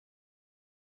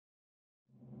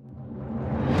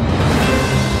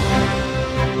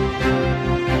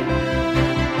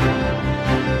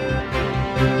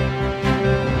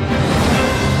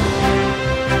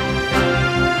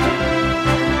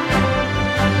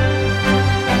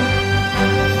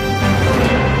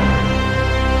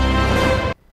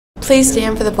Please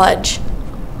stand for the pledge.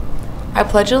 I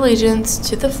pledge allegiance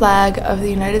to the flag of the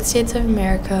United States of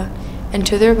America and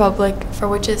to the republic for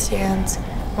which it stands,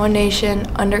 one nation,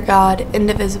 under God,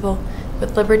 indivisible,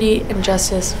 with liberty and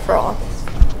justice for all.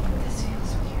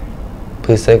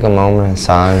 Please take a moment of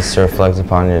silence to reflect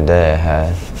upon your day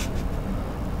ahead.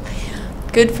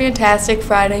 Good Fantastic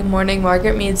Friday morning,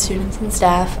 Margaret Mead students and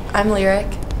staff. I'm Lyric.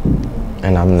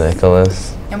 And I'm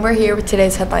Nicholas. And we're here with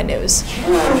today's headline news.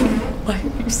 Why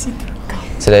are you seeing?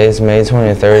 Today is May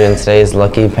 23rd, and today is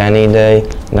Lucky Penny Day,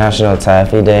 National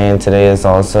Taffy Day, and today is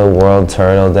also World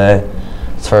Turtle Day.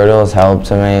 Turtles help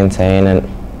to maintain an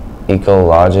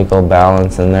ecological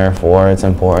balance, and therefore it's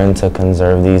important to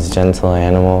conserve these gentle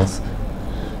animals.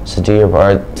 So do your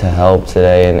part to help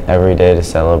today and every day to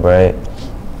celebrate.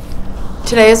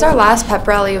 Today is our last pep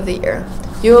rally of the year.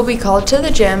 You will be called to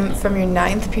the gym from your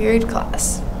 9th period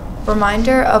class.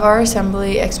 Reminder of our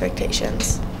assembly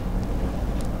expectations.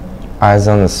 Eyes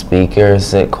on the speaker,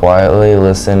 sit quietly,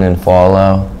 listen and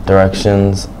follow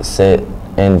directions, sit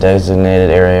in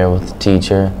designated area with the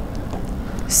teacher.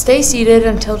 Stay seated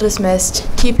until dismissed.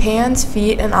 Keep hands,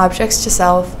 feet, and objects to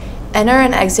self. Enter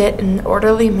and exit in an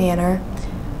orderly manner.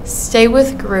 Stay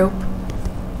with group.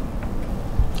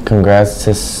 Congrats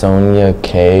to Sonia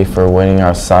K for winning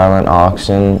our silent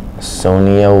auction.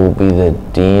 Sonia will be the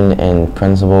dean and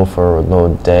principal for the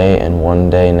day and one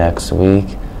day next week.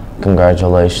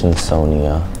 Congratulations,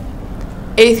 Sonia.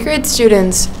 8th grade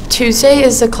students, Tuesday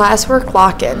is the classwork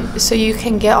lock-in, so you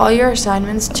can get all your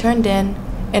assignments turned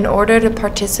in order to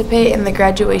participate in the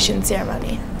graduation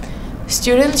ceremony.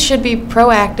 Students should be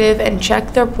proactive and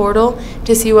check their portal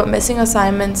to see what missing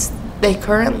assignments they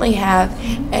currently have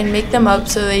and make them up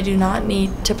so they do not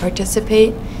need to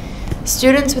participate.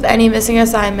 Students with any missing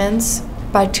assignments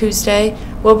by Tuesday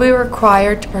will be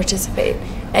required to participate.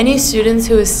 Any students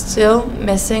who is still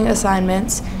missing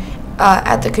assignments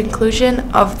at the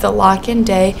conclusion of the lock-in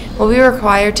day will be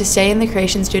required to stay in the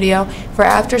creation studio for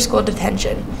after-school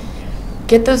detention.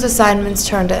 Get those assignments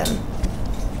turned in.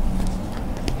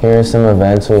 Here are some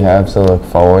events we have to look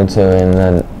forward to in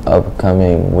the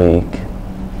upcoming week.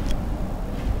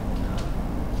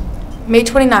 May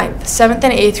 29th, 7th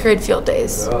and 8th grade field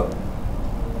days.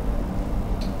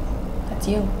 That's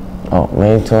you. Oh,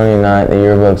 May 29th, the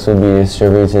yearbooks will be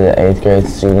distributed to the 8th grade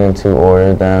students who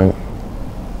ordered them.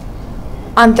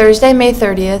 On Thursday, May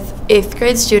 30th, 8th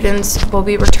grade students will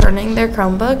be returning their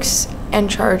Chromebooks and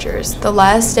chargers. The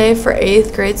last day for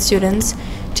 8th grade students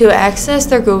to access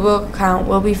their Google account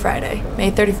will be Friday, May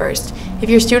 31st. If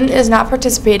your student is not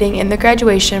participating in the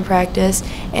graduation practice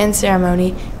and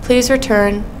ceremony, please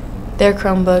return their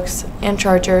Chromebooks and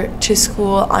charger to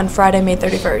school on Friday, May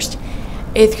 31st.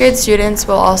 8th grade students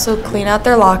will also clean out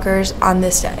their lockers on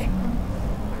this day.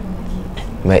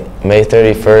 May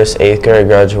 31st, 8th grade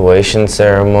graduation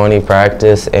ceremony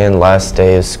practice and last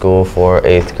day of school for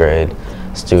 8th grade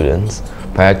students.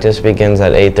 Practice begins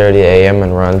at 8:30 a.m.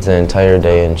 and runs the entire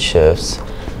day in shifts.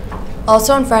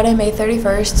 Also on Friday, May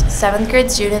 31st, 7th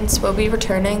grade students will be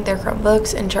returning their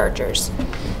Chromebooks and chargers.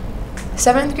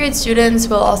 7th grade students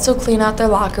will also clean out their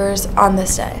lockers on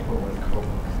this day.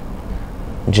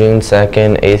 June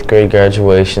 2nd, 8th grade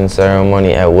graduation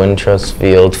ceremony at Wintrust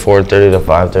Field, 4:30 to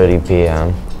 5:30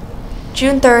 p.m.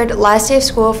 June 3rd, last day of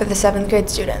school for the 7th grade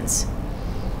students.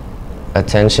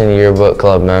 Attention Yearbook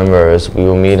Club members, we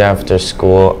will meet after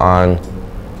school on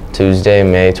Tuesday,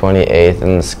 May 28th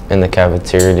in the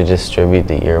cafeteria to distribute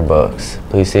the yearbooks.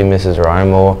 Please see Mrs.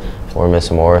 Reimel or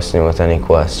Miss Morrison with any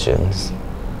questions.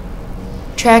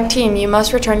 Track team, you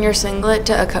must return your singlet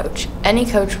to a coach. Any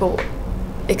coach will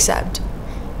accept.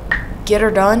 Get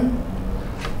her done?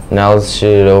 Now let's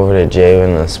shoot it over to Jay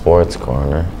in the sports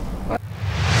corner.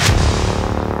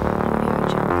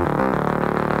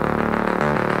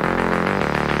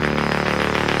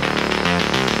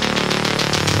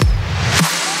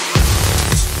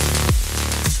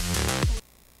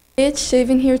 It's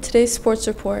Shaven here with today's sports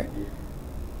report.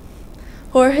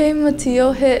 Jorge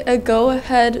Mateo hit a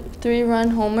go-ahead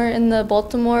 3-run homer in the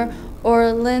Baltimore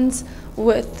Orioles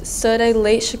withstood a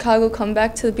late Chicago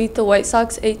comeback to beat the White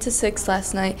Sox 8-6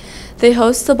 last night. They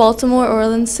host the Baltimore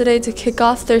Orioles today to kick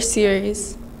off their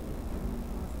series.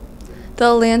 The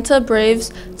Atlanta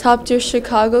Braves topped your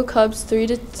Chicago Cubs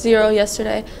 3-0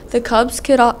 yesterday. The Cubs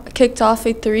kicked off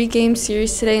a 3-game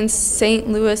series today in St.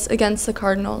 Louis against the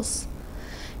Cardinals.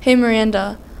 Hey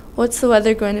Miranda, what's the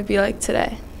weather going to be like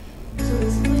today?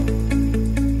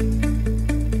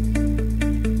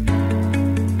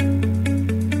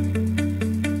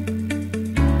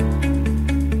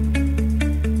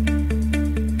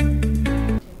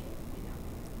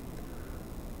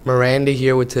 Miranda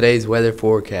here with today's weather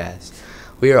forecast.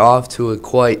 We are off to a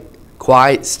quite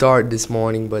quiet start this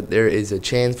morning, but there is a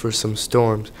chance for some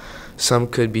storms. Some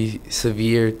could be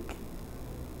severe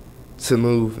to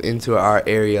move into our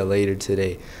area later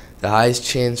today. The highest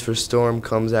chance for storm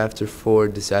comes after 4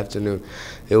 this afternoon.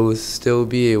 It will still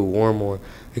be a warm one.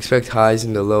 Expect highs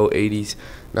in the low 80s.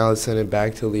 Now let's send it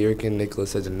back to Lyric and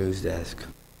Nicholas at the news desk.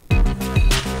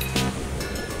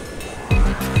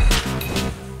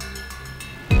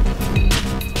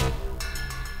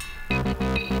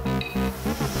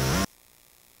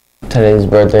 Today's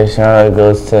birthday shout out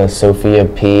goes to Sophia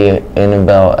P.,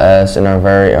 Annabelle S., and our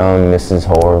very own Mrs.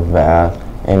 Horvath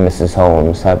and Mrs.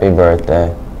 Holmes. Happy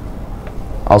birthday.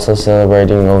 Also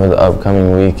celebrating over the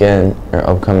upcoming weekend, or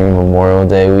upcoming Memorial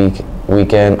Day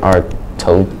weekend, are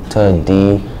Tota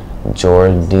D.,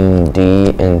 Jordan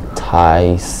D., and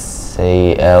Ty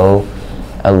L.,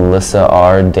 Alyssa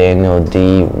R., Daniel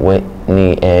D.,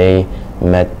 Whitney A.,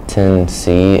 Metin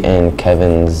C., and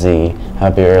Kevin Z.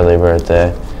 Happy early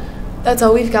birthday. That's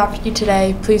all we've got for you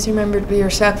today. Please remember to be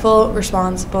respectful,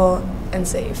 responsible, and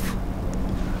safe.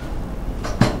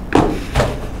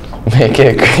 Make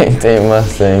it a great day,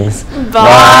 Mustangs.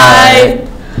 Bye.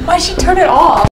 Why'd she turn it off?